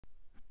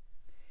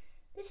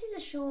This is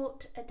a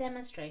short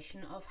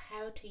demonstration of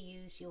how to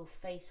use your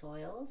face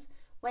oils,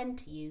 when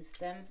to use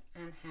them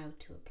and how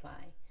to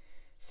apply.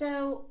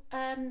 So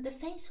the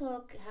face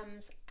oil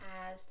comes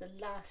as the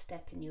last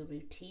step in your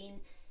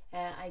routine,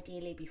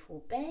 ideally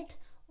before bed,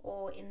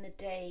 or in the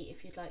day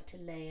if you'd like to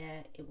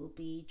layer, it will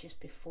be just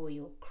before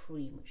your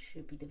cream, which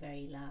should be the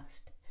very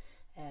last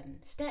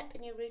step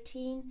in your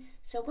routine.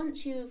 So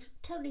once you've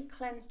totally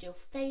cleansed your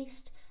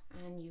face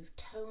and you've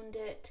toned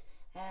it,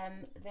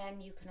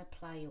 then you can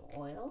apply your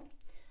oil.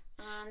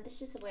 And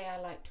this is the way I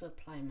like to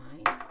apply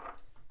mine.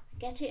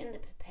 Get it in the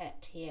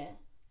pipette here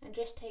and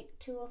just take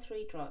 2 or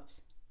 3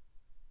 drops,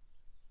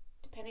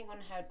 depending on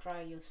how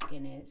dry your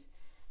skin is.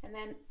 And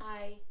then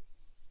I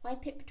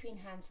wipe it between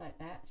hands like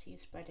that, so you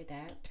spread it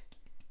out,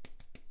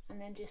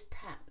 and then just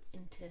tap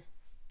into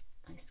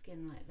my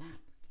skin like that.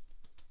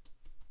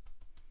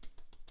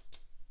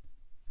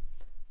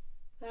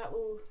 That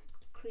will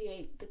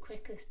create the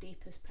quickest,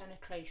 deepest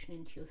penetration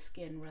into your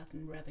skin rather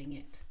than rubbing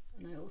it.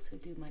 And I also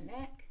do my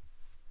neck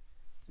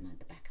and at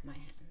the back of my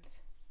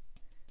hands.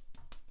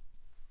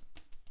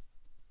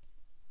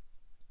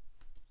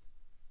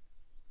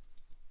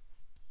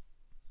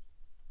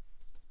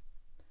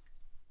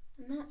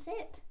 And that's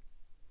it.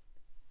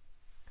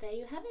 There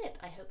you have it.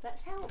 I hope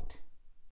that's helped.